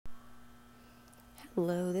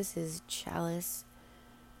Hello, this is Chalice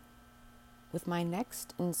with my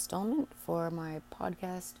next installment for my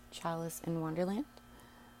podcast, Chalice in Wonderland.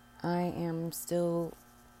 I am still,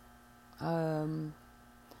 I'm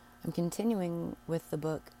continuing with the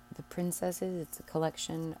book, The Princesses. It's a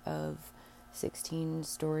collection of 16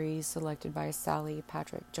 stories selected by Sally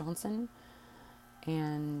Patrick Johnson.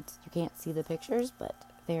 And you can't see the pictures, but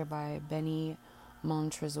they're by Benny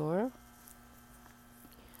Montresor.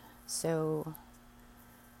 So,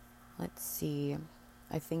 let's see.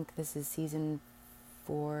 I think this is season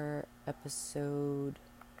 4, episode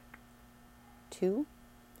 2.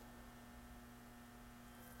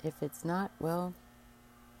 If it's not, well,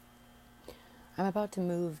 I'm about to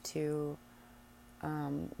move to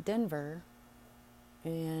Denver,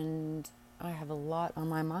 and I have a lot on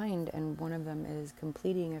my mind, and one of them is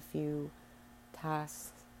completing a few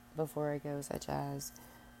tasks before I go, such as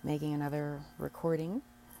making another recording.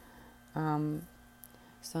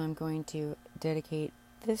 So I'm going to dedicate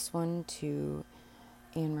this one to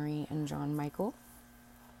Anne-Marie and John Michael.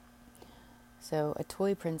 So, A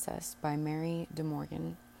Toy Princess by Mary De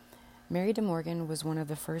Morgan. Mary De Morgan was one of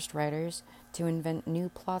the first writers to invent new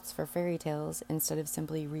plots for fairy tales instead of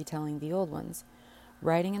simply retelling the old ones.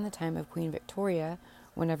 Writing in the time of Queen Victoria,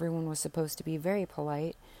 when everyone was supposed to be very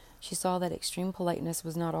polite, she saw that extreme politeness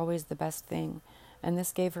was not always the best thing, and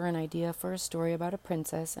this gave her an idea for a story about a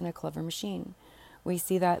princess and a clever machine. We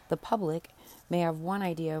see that the public may have one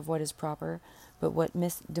idea of what is proper, but that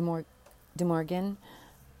Miss De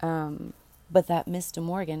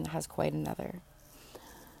Morgan has quite another.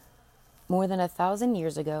 More than 1,000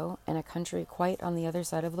 years ago, in a country quite on the other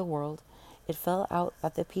side of the world, it fell out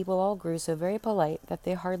that the people all grew so very polite that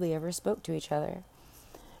they hardly ever spoke to each other,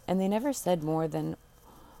 and they never said more than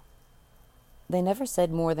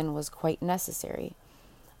was quite necessary,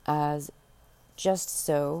 as just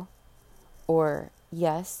so, or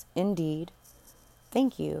yes, indeed,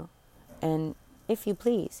 thank you, and if you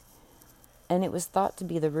please. And it was thought to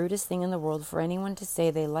be the rudest thing in the world for anyone to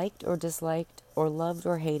say they liked or disliked, or loved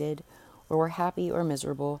or hated, or were happy or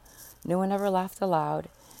miserable. No one ever laughed aloud,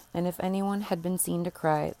 and if anyone had been seen to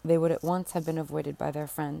cry, they would at once have been avoided by their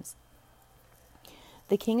friends.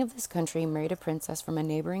 The king of this country married a princess from a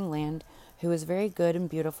neighboring land who was very good and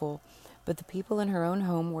beautiful, but the people in her own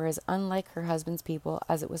home were as unlike her husband's people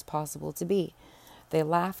as it was possible to be. They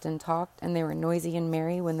laughed and talked, and they were noisy and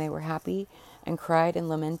merry when they were happy, and cried and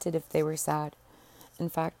lamented if they were sad. In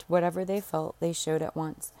fact, whatever they felt, they showed at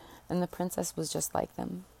once, and the princess was just like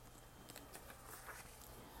them.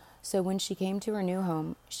 So when she came to her new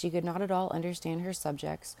home, she could not at all understand her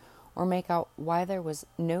subjects, or make out why there was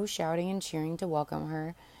no shouting and cheering to welcome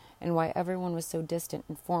her, and why everyone was so distant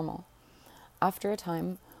and formal. After a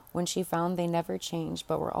time, when she found they never changed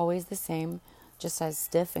but were always the same, just as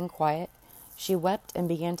stiff and quiet, she wept and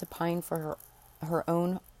began to pine for her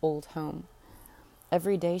own old home.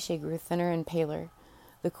 Every day she grew thinner and paler.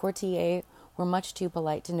 The courtiers were much too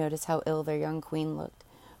polite to notice how ill their young queen looked,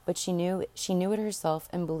 but she knew it herself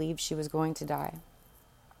and believed she was going to die.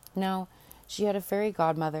 Now, she had a fairy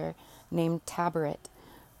godmother named Tabaret,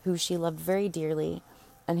 who she loved very dearly,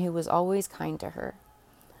 and who was always kind to her.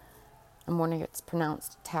 I'm wondering if it's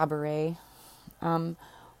pronounced Tabaret.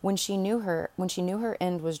 When she knew her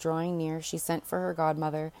end was drawing near, she sent for her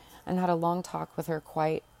godmother and had a long talk with her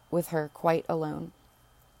quite alone.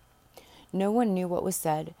 No one knew what was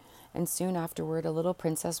said, and soon afterward a little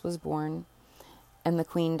princess was born, and the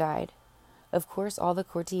queen died. Of course, all the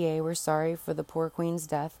courtiers were sorry for the poor queen's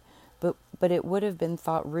death, but it would have been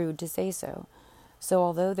thought rude to say so. So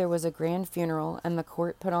although there was a grand funeral and the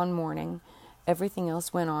court put on mourning, everything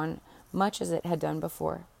else went on much as it had done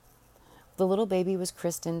before. The little baby was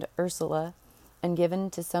christened Ursula and given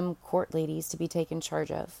to some court ladies to be taken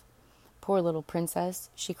charge of. Poor little princess,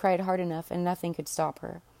 she cried hard enough and nothing could stop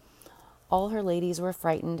her. All her ladies were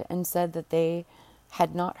frightened and said that they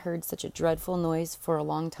had not heard such a dreadful noise for a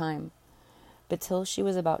long time. But till she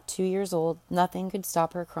was about 2 years old, nothing could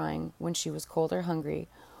stop her crying when she was cold or hungry,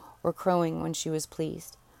 or crowing when she was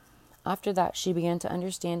pleased. After that, she began to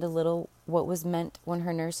understand a little what was meant when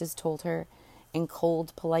her nurses told her, in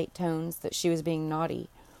cold, polite tones, that she was being naughty,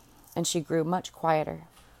 and she grew much quieter.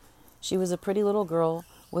 She was a pretty little girl,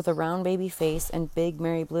 with a round baby face and big,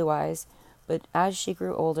 merry blue eyes, but as she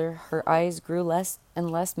grew older, her eyes grew less and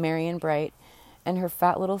less merry and bright, and her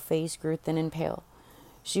fat little face grew thin and pale.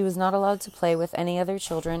 She was not allowed to play with any other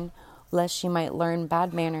children, lest she might learn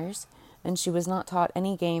bad manners, and she was not taught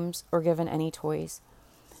any games or given any toys.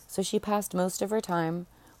 So she passed most of her time,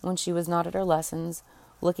 when she was not at her lessons,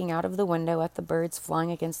 looking out of the window at the birds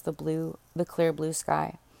flying against the clear blue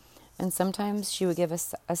sky, and sometimes she would give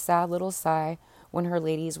a sad little sigh when her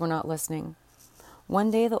ladies were not listening. One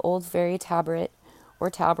day the old fairy Tabaret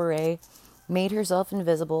made herself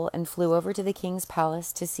invisible and flew over to the king's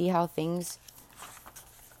palace to see how things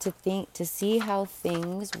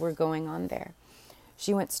were going on there.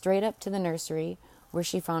 She went straight up to the nursery, where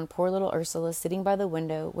she found poor little Ursula sitting by the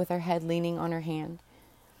window with her head leaning on her hand.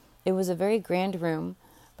 It was a very grand room,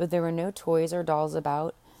 but there were no toys or dolls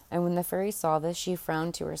about, and when the fairy saw this, she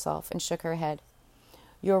frowned to herself and shook her head.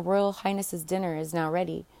 "Your Royal Highness's dinner is now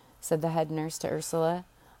ready," said the head nurse to Ursula.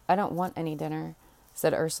 "I don't want any dinner,"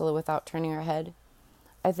 said Ursula without turning her head.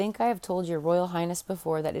 "I think I have told your Royal Highness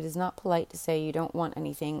before that it is not polite to say you don't want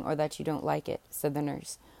anything or that you don't like it," said the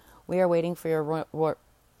nurse. "We are waiting for your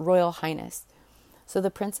Royal Highness." So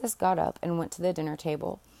the princess got up and went to the dinner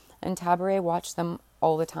table, and Tabaret watched them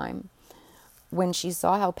all the time. When she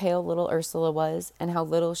saw how pale little Ursula was, and how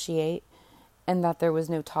little she ate, and that there was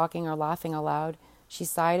no talking or laughing aloud, she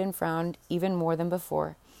sighed and frowned even more than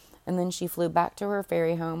before, and then she flew back to her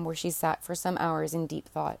fairy home, where she sat for some hours in deep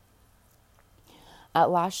thought. At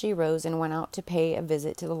last she rose and went out to pay a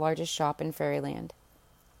visit to the largest shop in Fairyland.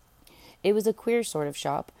 It was a queer sort of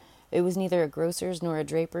shop. It was neither a grocer's, nor a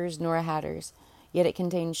draper's, nor a hatter's, yet it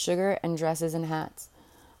contained sugar and dresses and hats.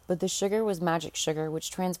 But the sugar was magic sugar,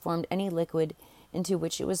 which transformed any liquid into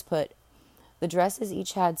which it was put. The dresses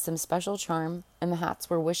each had some special charm, and the hats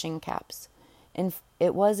were wishing caps. And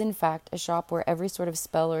it was, in fact, a shop where every sort of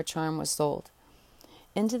spell or charm was sold.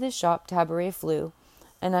 Into this shop Tabaret flew,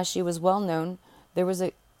 and as she was well known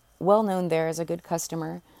there as a good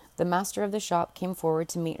customer, the master of the shop came forward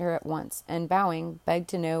to meet her at once, and bowing, begged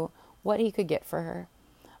to know what he could get for her.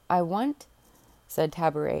 "I want," said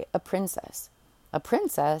Tabaret, "a princess." "A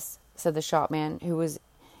princess?" said the shopman, who was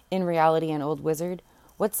in reality an old wizard.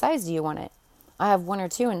 "What size do you want it? I have one or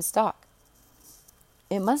two in stock."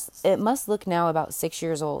 It must look now about 6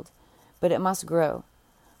 years old, but it must grow."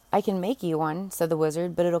 "I can make you one," said the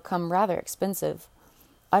wizard, "but it'll come rather expensive."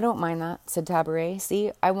 "I don't mind that," said Tabaret.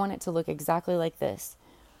 "See, I want it to look exactly like this."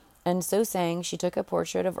 And so saying, she took a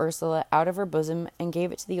portrait of Ursula out of her bosom and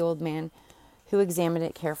gave it to the old man, who examined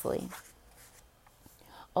it carefully.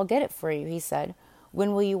 "I'll get it for you," he said.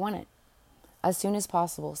 "When will you want it?" "As soon as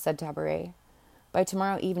possible," said Tabaret. "By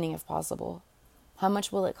tomorrow evening, if possible." "How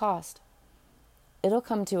much will it cost?" "It'll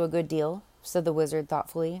come to a good deal," said the wizard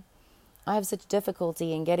thoughtfully. "I have such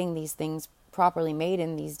difficulty in getting these things properly made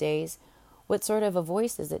in these days. What sort of a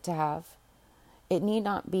voice is it to have?" "It need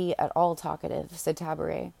not be at all talkative," said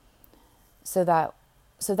Tabaret. So that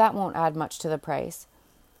won't add much to the price.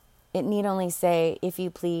 It need only say, 'If you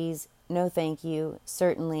please,' 'No, thank you,'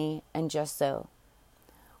 'Certainly,' and 'Just so.'"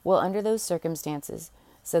 "Well, under those circumstances,"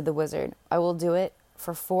 said the wizard, "I will do it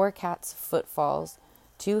for 4 cats' footfalls,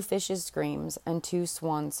 2 fishes' screams, and 2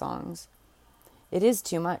 swan songs." "It is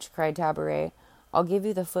too much," cried Tabaret. "I'll give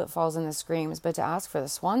you the footfalls and the screams, but to ask for the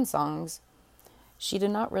swan songs—" She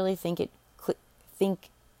did not really think it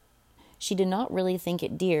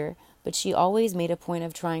dear, but she always made a point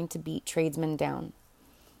of trying to beat tradesmen down.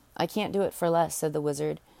 "I can't do it for less," said the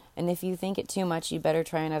wizard, "and if you think it too much, you'd better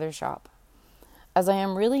try another shop." "As I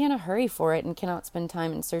am really in a hurry for it and cannot spend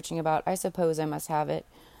time in searching about, I suppose I must have it,"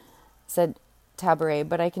 said Tabaret,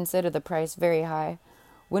 "but I consider the price very high.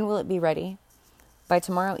 When will it be ready?" "By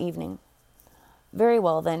tomorrow evening." "Very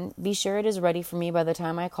well, then. Be sure it is ready for me by the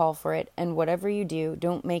time I call for it, and whatever you do,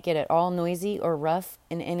 don't make it at all noisy or rough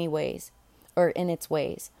in its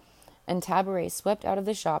ways." And Tabaret swept out of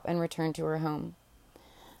the shop and returned to her home.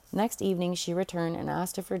 Next evening she returned and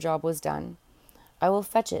asked if her job was done. "I will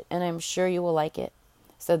fetch it, and I am sure you will like it,"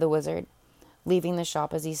 said the wizard, leaving the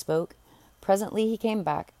shop as he spoke. Presently he came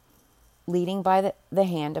back, leading by the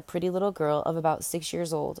hand a pretty little girl of about 6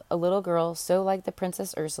 years old, a little girl so like the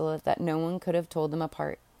Princess Ursula that no one could have told them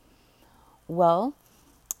apart. "Well,"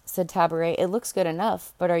 said Tabaret, "it looks good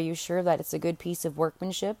enough, but are you sure that it's a good piece of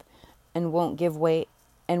workmanship, and won't give way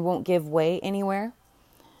anywhere?"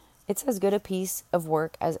 "It's as good a piece of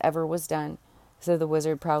work as ever was done," said the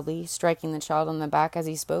wizard proudly, striking the child on the back as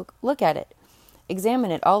he spoke. "Look at it.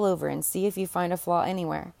 Examine it all over and see if you find a flaw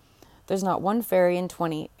anywhere. There's not one fairy in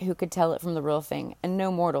 20 who could tell it from the real thing, and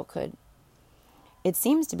no mortal could." "It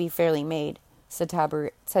seems to be fairly made," said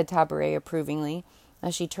Tabaret approvingly,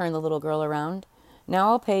 as she turned the little girl around. "Now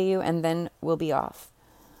I'll pay you, and then we'll be off."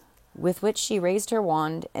 With which she raised her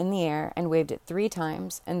wand in the air and waved it 3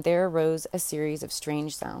 times, and there arose a series of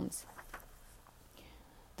strange sounds.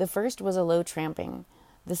 The first was a low tramping,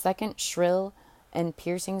 the second shrill and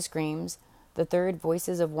piercing screams, the third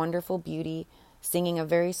voices of wonderful beauty singing a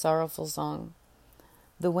very sorrowful song.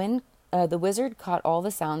 The wizard caught all the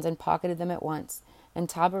sounds and pocketed them at once, and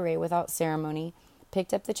Tabaret, without ceremony,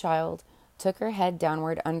 picked up the child, took her head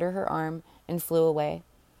downward under her arm, and flew away.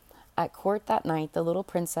 At court that night, the little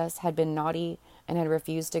princess had been naughty and had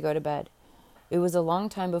refused to go to bed. It was a long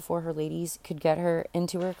time before her ladies could get her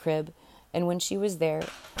into her crib, and when she was there,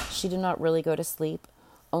 she did not really go to sleep,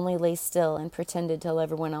 only lay still and pretended till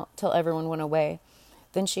everyone went away.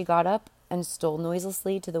 Then she got up and stole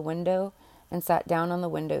noiselessly to the window and sat down on the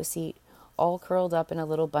window seat, all curled up in a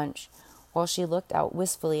little bunch, while she looked out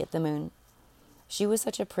wistfully at the moon. She was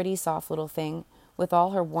such a pretty, soft little thing, with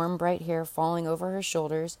all her warm, bright hair falling over her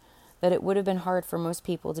shoulders, that it would have been hard for most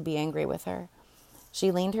people to be angry with her. She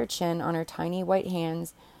leaned her chin on her tiny white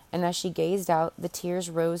hands, and as she gazed out, the tears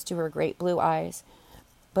rose to her great blue eyes.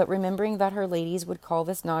 But remembering that her ladies would call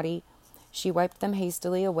this naughty, she wiped them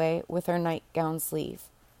hastily away with her nightgown sleeve.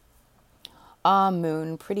 "Ah,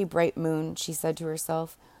 moon, pretty bright moon," she said to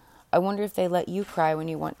herself. "I wonder if they let you cry when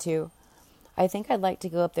you want to. I think I'd like to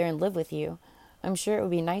go up there and live with you. I'm sure it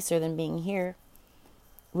would be nicer than being here."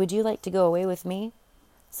 "Would you like to go away with me?"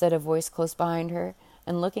 said a voice close behind her,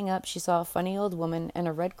 and looking up she saw a funny old woman in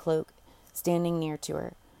a red cloak standing near to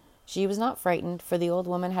her. She was not frightened, for the old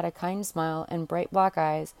woman had a kind smile and bright black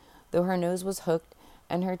eyes, though her nose was hooked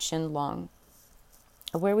and her chin long.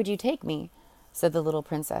 "Where would you take me?" said the little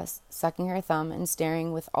princess, sucking her thumb and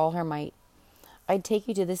staring with all her might. "I'd take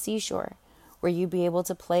you to the seashore, where you'd be able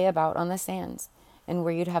to play about on the sands, and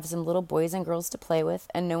where you'd have some little boys and girls to play with,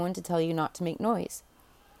 and no one to tell you not to make noise."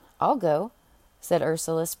 "I'll go," said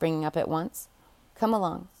Ursula, springing up at once. "Come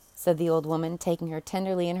along," said the old woman, taking her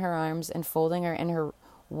tenderly in her arms and folding her in her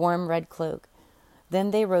warm red cloak.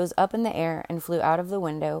 Then they rose up in the air and flew out of the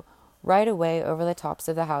window, right away over the tops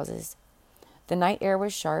of the houses. The night air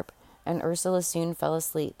was sharp, and Ursula soon fell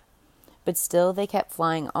asleep. But still they kept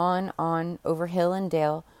flying on, over hill and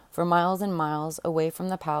dale, for miles and miles, away from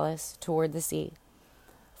the palace, toward the sea.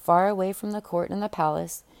 Far away from the court and the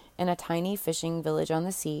palace, in a tiny fishing village on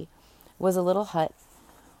the sea, was a little hut,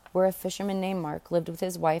 where a fisherman named Mark lived with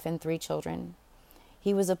his wife and 3 children.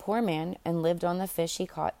 He was a poor man, and lived on the fish he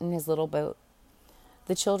caught in his little boat.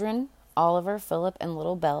 The children, Oliver, Philip, and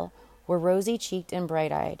little Belle, were rosy-cheeked and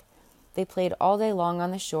bright-eyed. They played all day long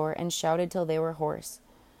on the shore, and shouted till they were hoarse.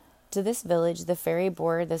 To this village the fairy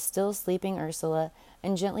bore the still sleeping Ursula,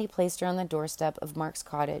 and gently placed her on the doorstep of Mark's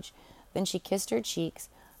cottage. Then she kissed her cheeks,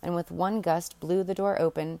 and with one gust blew the door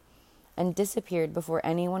open, and disappeared before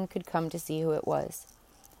anyone could come to see who it was.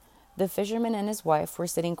 The fisherman and his wife were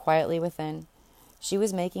sitting quietly within. She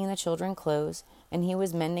was making the children clothes, and he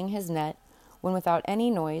was mending his net, when without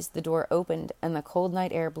any noise the door opened and the cold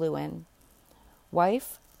night air blew in.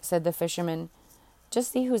 "Wife," said the fisherman,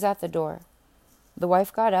 "just see who's at the door." The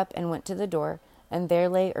wife got up and went to the door, and there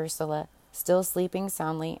lay Ursula, still sleeping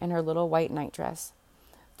soundly in her little white nightdress.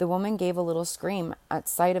 The woman gave a little scream at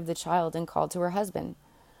sight of the child and called to her husband.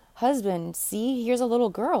 "Husband, see, here's a little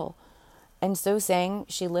girl." And so saying,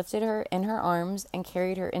 she lifted her in her arms and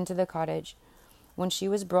carried her into the cottage. When she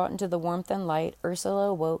was brought into the warmth and light, Ursula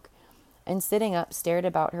awoke, and sitting up stared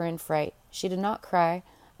about her in fright. She did not cry,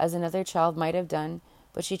 as another child might have done,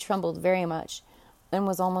 but she trembled very much, and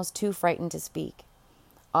was almost too frightened to speak.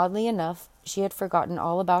 Oddly enough, she had forgotten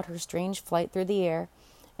all about her strange flight through the air,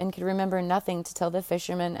 and could remember nothing to tell the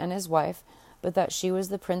fisherman and his wife, but that she was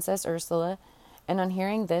the Princess Ursula, and on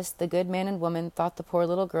hearing this, the good man and woman thought the poor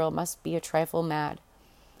little girl must be a trifle mad.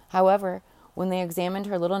 However, when they examined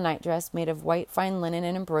her little nightdress, made of white fine linen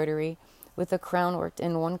and embroidery, with a crown worked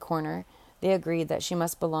in one corner, they agreed that she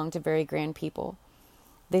must belong to very grand people.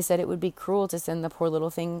 They said it would be cruel to send the poor little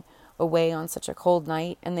thing away on such a cold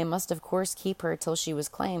night, and they must of course keep her till she was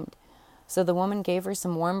claimed. So the woman gave her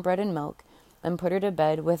some warm bread and milk, and put her to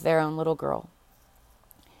bed with their own little girl.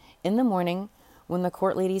 In the morning, when the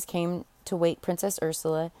court ladies came to wake Princess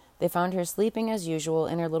Ursula, they found her sleeping as usual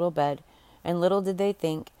in her little bed, and little did they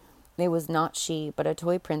think it was not she, but a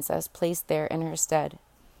toy princess placed there in her stead.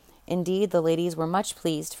 Indeed, the ladies were much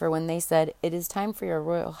pleased, for when they said, "It is time for your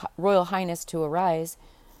royal highness to arise,"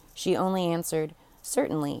 she only answered,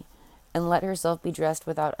 "Certainly," and let herself be dressed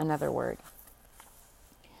without another word.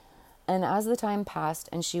 And as the time passed,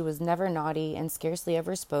 and she was never naughty, and scarcely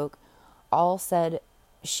ever spoke, all said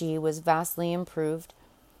she was vastly improved,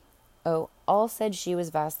 and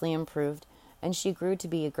she grew to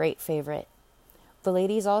be a great favorite. The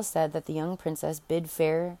ladies all said that the young princess bid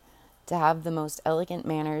fair to have the most elegant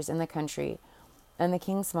manners in the country, and the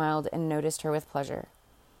king smiled and noticed her with pleasure.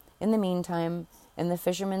 In the meantime, in the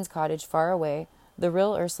fisherman's cottage far away, the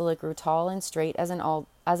real Ursula grew tall and straight as an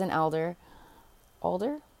alder,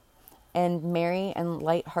 and merry and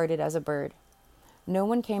light-hearted as a bird. No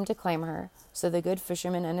one came to claim her, so the good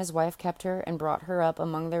fisherman and his wife kept her and brought her up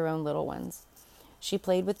among their own little ones. She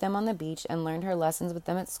played with them on the beach and learned her lessons with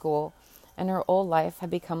them at school, and her old life had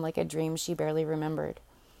become like a dream she barely remembered.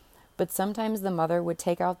 But sometimes the mother would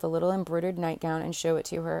take out the little embroidered nightgown and show it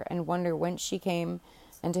to her, and wonder whence she came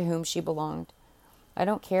and to whom she belonged. "I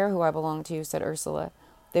don't care who I belong to," said Ursula.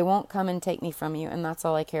 "They won't come and take me from you, and that's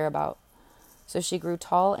all I care about." So she grew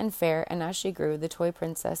tall and fair, and as she grew, the toy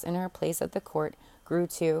princess in her place at the court grew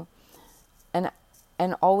too, and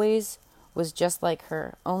always was just like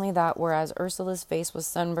her, only that whereas Ursula's face was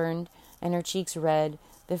sunburned and her cheeks red,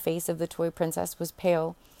 the face of the toy princess was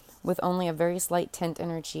pale, with only a very slight tint in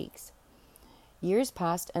her cheeks. Years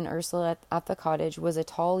passed, and Ursula at the cottage was a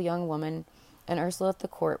tall young woman, and Ursula at the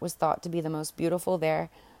court was thought to be the most beautiful there,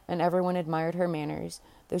 and everyone admired her manners,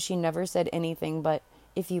 though she never said anything but,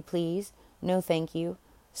 "If you please," "No, thank you,"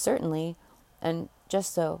 "Certainly," and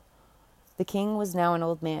 "Just so." The king was now an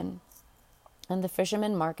old man, and the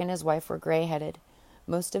fisherman Mark and his wife were gray-headed.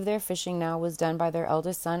 Most of their fishing now was done by their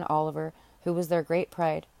eldest son Oliver, who was their great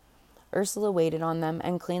pride. Ursula waited on them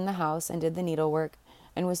and cleaned the house and did the needlework,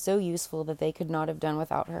 and was so useful that they could not have done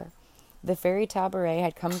without her. The fairy Tabaret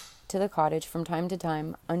had come to the cottage from time to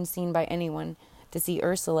time, unseen by anyone, to see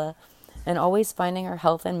Ursula, and always finding her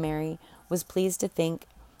healthy and merry, was pleased to think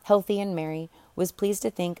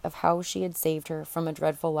of how she had saved her from a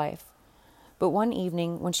dreadful life. But one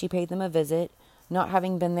evening, when she paid them a visit, not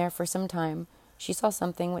having been there for some time, she saw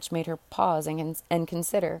something which made her pause and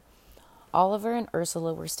consider. Oliver and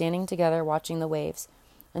Ursula were standing together watching the waves,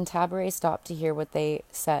 and Tabaret stopped to hear what they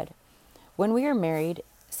said. "When we are married,"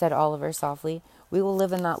 said Oliver softly, "we will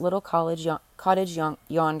live in that little cottage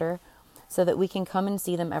yonder, so that we can come and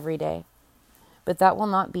see them every day. But that will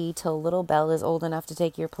not be till little Belle is old enough to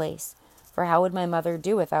take your place, for how would my mother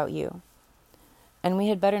do without you?" "And we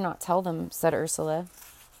had better not tell them," said Ursula,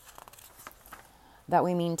 "that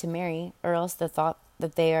we mean to marry, or else the thought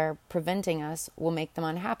that they are preventing us will make them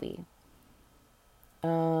unhappy."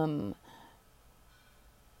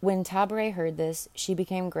 When Tabaret heard this, she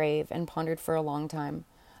became grave and pondered for a long time.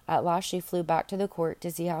 At last she flew back to the court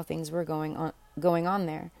to see how things were going on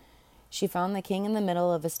there. She found the king in the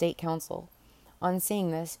middle of a state council. On seeing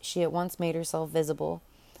this, she at once made herself visible.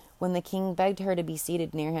 When the king begged her to be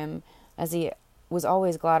seated near him, as he was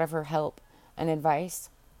always glad of her help and advice,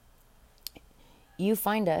 "You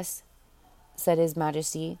find us," said his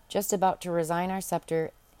majesty, "just about to resign our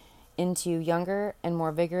scepter into younger and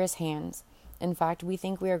more vigorous hands. In fact, we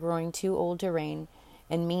think we are growing too old to reign,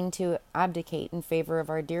 and mean to abdicate in favor of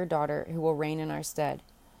our dear daughter, who will reign in our stead."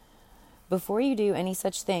 "Before you do any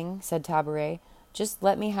such thing," said Tabaret, "just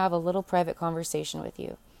let me have a little private conversation with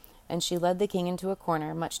you." And she led the king into a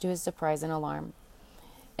corner, much to his surprise and alarm.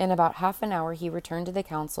 In about half an hour he returned to the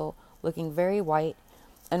council, looking very white,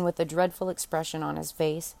 and with a dreadful expression on his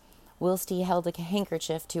face, whilst he held a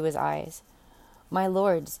handkerchief to his eyes. "My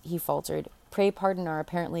lords," he faltered, "pray pardon our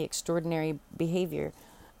apparently extraordinary behavior.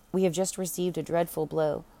 We have just received a dreadful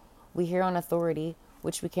blow. We hear on authority,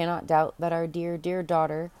 which we cannot doubt, that our dear, dear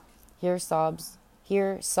daughter," here sobs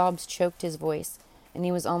choked his voice, and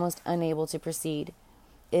he was almost unable to proceed,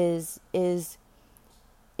 is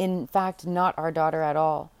in fact not our daughter at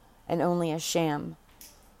all, and only a sham."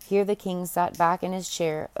 Here the king sat back in his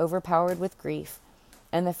chair, overpowered with grief,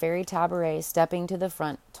 and the fairy Tabaret, stepping to the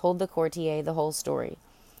front, told the courtier the whole story.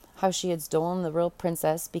 How she had stolen the real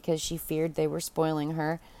princess because she feared they were spoiling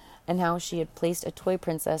her, and how she had placed a toy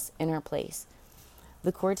princess in her place.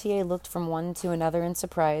 The courtier looked from one to another in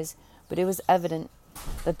surprise, but it was evident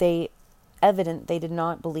they did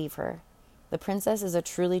not believe her. "The princess is a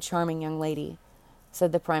truly charming young lady,"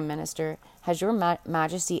 said the prime minister. "Has your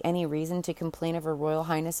majesty any reason to complain of her royal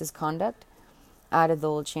highness's conduct?" added the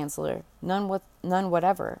old chancellor. None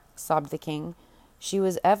whatever," sobbed the king. "She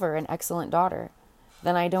was ever an excellent daughter."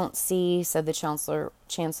 "Then I don't see," said the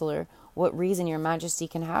chancellor, "what reason your majesty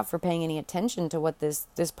can have for paying any attention to what this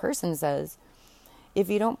person says." "If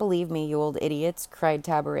you don't believe me, you old idiots," cried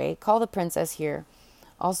Tabaret, "call the princess here.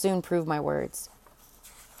 I'll soon prove my words."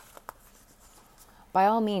 "By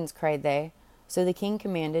all means," cried they. So the king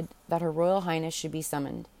commanded that her royal highness should be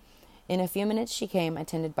summoned. In a few minutes she came,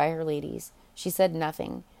 attended by her ladies. She said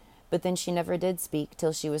nothing, but then she never did speak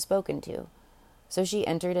till she was spoken to. So she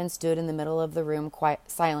entered and stood in the middle of the room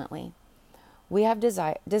silently. "We have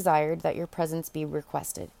desired that your presence be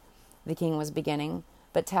requested," the king was beginning,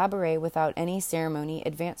 but Tabaret, without any ceremony,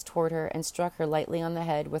 advanced toward her and struck her lightly on the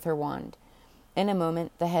head with her wand. In a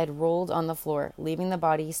moment the head rolled on the floor, leaving the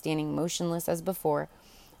body standing motionless as before,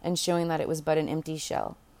 and showing that it was but an empty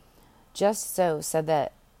shell. "Just so," said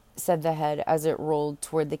the head as it rolled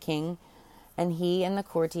toward the king, and he and the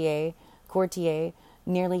courtier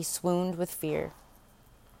nearly swooned with fear.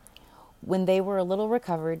 When they were a little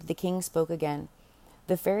recovered, the king spoke again.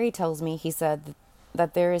 "The fairy tells me," he said,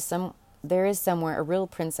 "that there is somewhere a real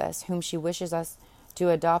princess whom she wishes us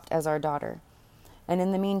to adopt as our daughter. And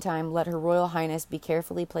in the meantime, let her royal highness be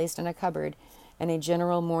carefully placed in a cupboard, and a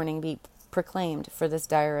general mourning be proclaimed for this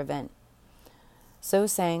dire event." So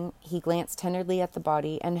saying, he glanced tenderly at the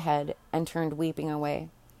body and head and turned weeping away.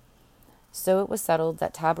 So it was settled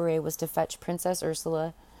that Tabaret was to fetch Princess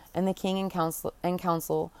Ursula, and the king and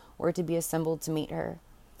council were to be assembled to meet her.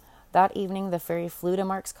 That evening the fairy flew to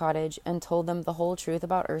Mark's cottage and told them the whole truth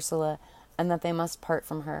about Ursula, and that they must part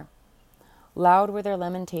from her. Loud were their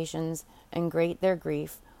lamentations, and great their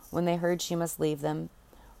grief, when they heard she must leave them.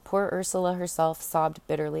 Poor Ursula herself sobbed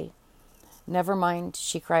bitterly. "Never mind,"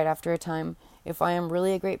 she cried after a time. "If I am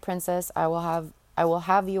really a great princess, I will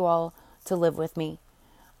have you all to live with me.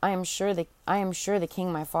 I am sure the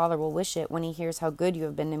king my father will wish it when he hears how good you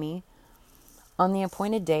have been to me." On the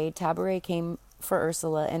appointed day, Tabaret came for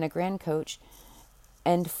Ursula in a grand coach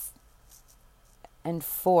and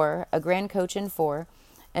four,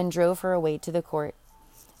 and drove her away to the court.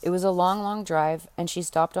 It was a long, long drive, and she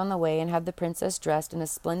stopped on the way and had the princess dressed in a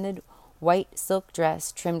splendid white silk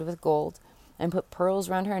dress trimmed with gold, and put pearls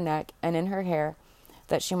round her neck and in her hair,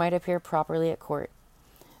 that she might appear properly at court.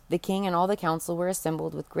 The king and all the council were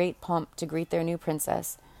assembled with great pomp to greet their new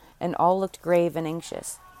princess, and all looked grave and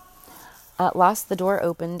anxious. At last the door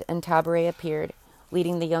opened, and Tabaret appeared,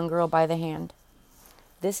 leading the young girl by the hand.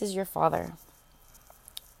 "This is your father,"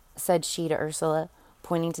 said she to Ursula,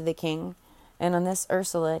 pointing to the king, and on this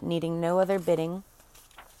Ursula, needing no other bidding,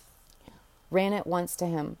 ran at once to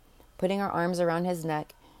him, putting her arms around his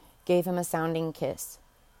neck, gave him a sounding kiss.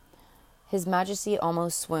 His Majesty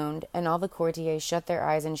almost swooned, and all the courtiers shut their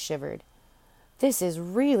eyes and shivered. "This is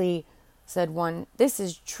really," said one. "This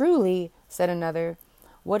is truly," said another.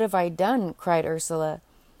 "What have I done?" cried Ursula,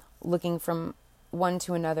 looking from one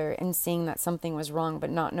to another and seeing that something was wrong, but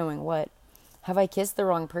not knowing what. "Have I kissed the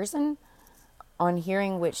wrong person?" On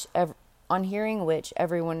hearing which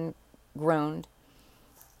everyone groaned.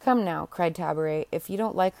 "Come now," cried Tabaret. "If you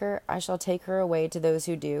don't like her, I shall take her away to those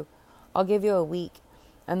who do. I'll give you a week,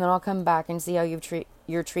 and then I'll come back and see how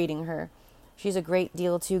you're treating her. She's a great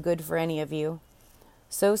deal too good for any of you."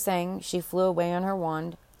 So saying, she flew away on her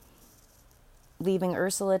wand, leaving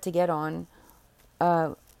Ursula to get on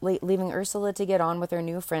with her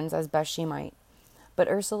new friends as best she might. But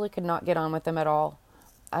Ursula could not get on with them at all,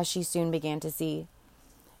 as she soon began to see.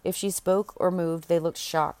 If she spoke or moved, they looked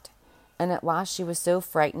shocked, and at last she was so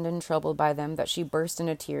frightened and troubled by them that she burst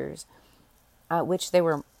into tears, at which they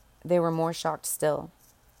were more shocked still.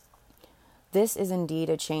 "This is indeed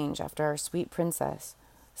a change after our sweet princess,"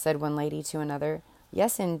 said one lady to another.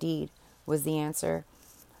 "Yes, indeed," was the answer.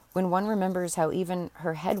 "When one remembers how even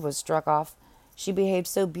her head was struck off, she behaved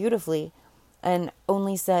so beautifully, and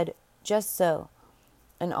only said, 'Just so.'"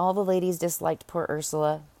 And all the ladies disliked poor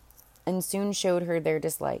Ursula, and soon showed her their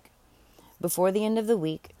dislike. Before the end of the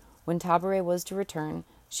week, when Tabaret was to return,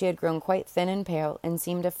 she had grown quite thin and pale, and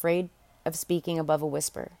seemed afraid of speaking above a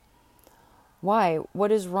whisper. "Why,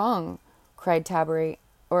 what is wrong?" cried Tabaret,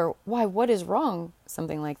 or "Why, what is wrong?"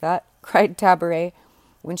 something like that, cried Tabaret,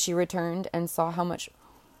 when she returned and saw how much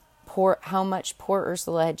poor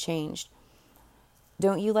Ursula had changed.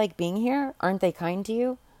 "Don't you like being here? Aren't they kind to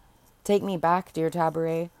you?" "Take me back, dear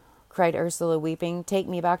Tabaret," cried Ursula, weeping. "Take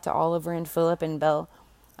me back to Oliver and Philip and Belle.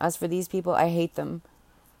 As for these people, I hate them."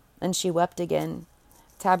 And she wept again.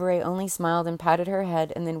 Tabaret only smiled and patted her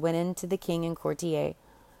head, and then went in to the king and courtier.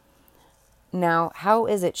 "Now, how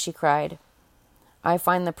is it?" she cried. "I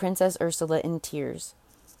find the Princess Ursula in tears,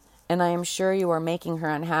 and I am sure you are making her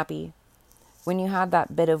unhappy. When you had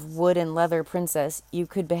that bit of wood and leather princess, you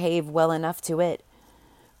could behave well enough to it.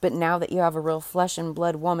 But now that you have a real flesh and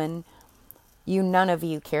blood woman, you none of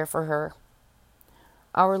you care for her."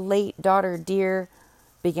 "Our late daughter, dear,"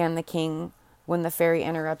 began the king, when the fairy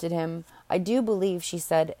interrupted him. "I do believe," she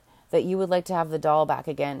said, "that you would like to have the doll back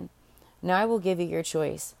again. Now I will give you your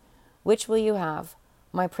choice. Which will you have?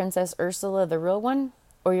 My Princess Ursula, the real one,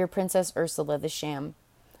 or your Princess Ursula, the sham?"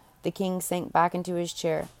 The king sank back into his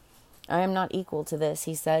chair. "I am not equal to this,"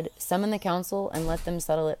 he said. "Summon the council and let them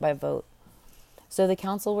settle it by vote." So the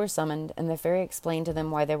council were summoned, and the fairy explained to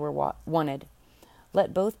them why they were wanted.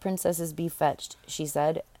 "Let both princesses be fetched," she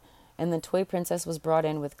said, and the toy princess was brought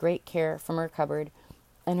in with great care from her cupboard,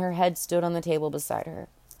 and her head stood on the table beside her.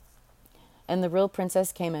 And the real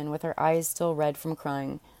princess came in with her eyes still red from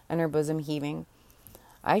crying, and her bosom heaving.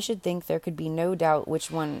 "I should think there could be no doubt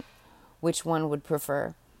which one would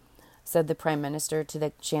prefer," said the Prime Minister to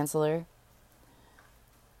the Chancellor.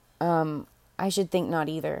 I should think not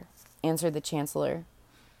either, answered the Chancellor.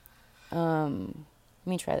 Let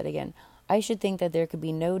me try that again. I should think that there could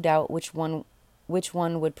be no doubt which one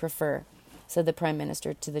would prefer, said the Prime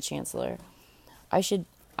Minister to the Chancellor. I should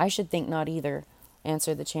think not either,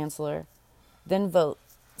 answered the Chancellor. Then vote,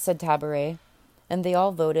 said Tabaret, and they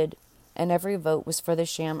all voted, and every vote was for the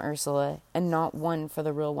sham Ursula, and not one for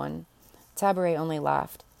the real one. Tabaret only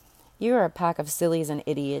laughed. You are a pack of sillies and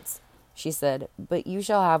idiots, she said, but you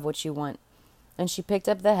shall have what you want. And she picked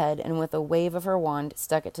up the head, and with a wave of her wand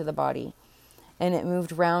stuck it to the body. And it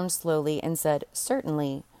moved round slowly, and said,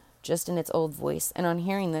 Certainly, just in its old voice, and on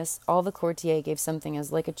hearing this, all the courtiers gave something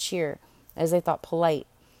as like a cheer, as they thought polite,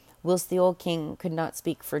 whilst the old king could not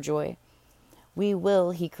speak for joy. We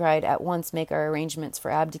will, he cried, at once make our arrangements for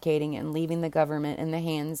abdicating and leaving the government in the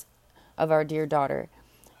hands of our dear daughter.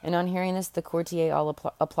 And on hearing this, the courtiers all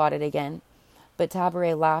applauded again. But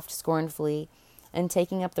Tabaret laughed scornfully, and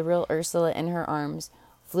taking up the real Ursula in her arms,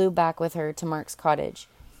 flew back with her to Mark's cottage.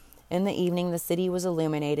 In the evening the city was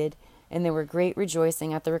illuminated, and there were great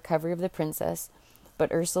rejoicing at the recovery of the princess,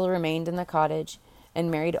 but Ursula remained in the cottage, and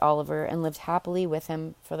married Oliver, and lived happily with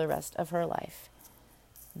him for the rest of her life.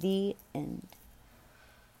 The end.